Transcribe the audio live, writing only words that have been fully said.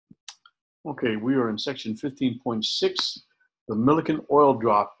Okay, we are in section 15.6, the Millikan oil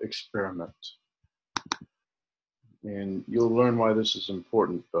drop experiment. And you'll learn why this is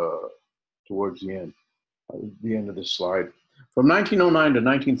important towards the end of this slide. From 1909 to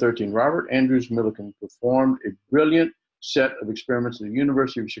 1913, Robert Andrews Millikan performed a brilliant set of experiments at the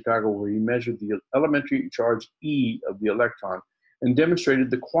University of Chicago where he measured the elementary charge E of the electron and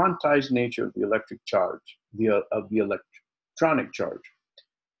demonstrated the quantized nature of the electric charge, of the electronic charge.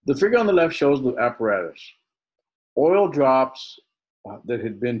 The figure on the left shows the apparatus. Oil drops that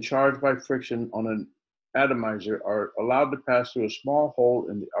had been charged by friction on an atomizer are allowed to pass through a small hole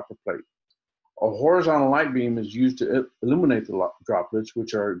in the upper plate. A horizontal light beam is used to illuminate the droplets,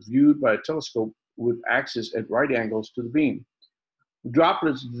 which are viewed by a telescope with axis at right angles to the beam. The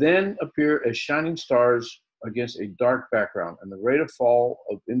droplets then appear as shining stars against a dark background, and the rate of fall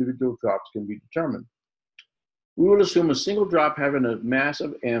of individual drops can be determined. We will assume a single drop having a mass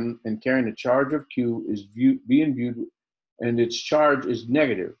of m and carrying a charge of q is being viewed, and its charge is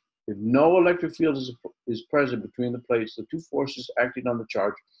negative. If no electric field is present between the plates, the two forces acting on the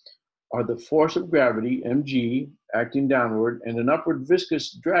charge are the force of gravity, mg, acting downward, and an upward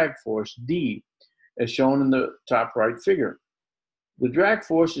viscous drag force, d, as shown in the top right figure. The drag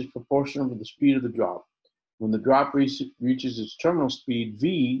force is proportional to the speed of the drop. When the drop reaches its terminal speed,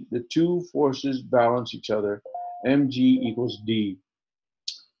 v, the two forces balance each other, mg equals d.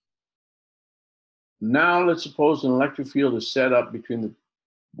 Now let's suppose an electric field is set up between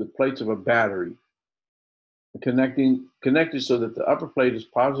the plates of a battery, connected so that the upper plate is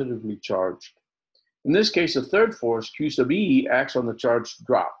positively charged. In this case, a third force, Q sub E, acts on the charged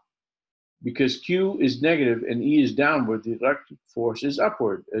drop. Because Q is negative and E is downward, the electric force is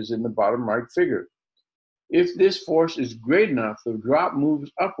upward, as in the bottom right figure. If this force is great enough, the drop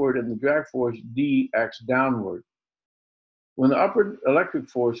moves upward and the drag force D acts downward. When the upward electric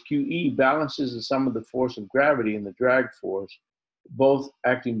force QE balances the sum of the force of gravity and the drag force, both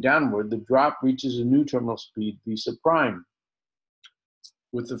acting downward, the drop reaches a new terminal speed, v sub prime.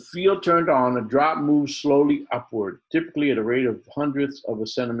 With the field turned on, a drop moves slowly upward, typically at a rate of hundredths of a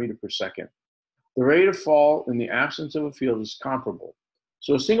centimeter per second. The rate of fall in the absence of a field is comparable.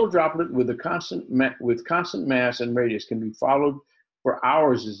 So a single droplet with constant mass and radius can be followed for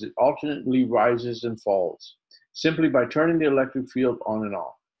hours as it alternately rises and falls, simply by turning the electric field on and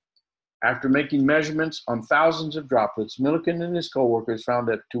off. After making measurements on thousands of droplets, Millikan and his coworkers found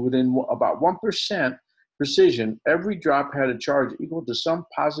that to within about 1% precision, every drop had a charge equal to some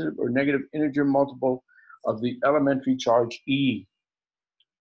positive or negative integer multiple of the elementary charge E.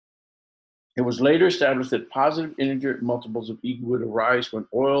 It was later established that positive integer multiples of E would arise when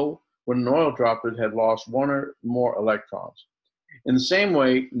an oil droplet had lost one or more electrons. In the same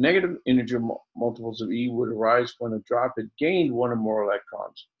way, negative integer multiples of E would arise when a drop had gained one or more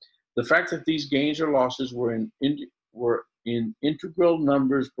electrons. The fact that these gains or losses were in integral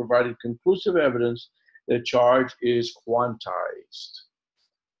numbers provided conclusive evidence that charge is quantized.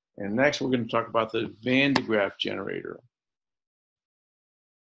 And next, we're going to talk about the Van de Graaff generator.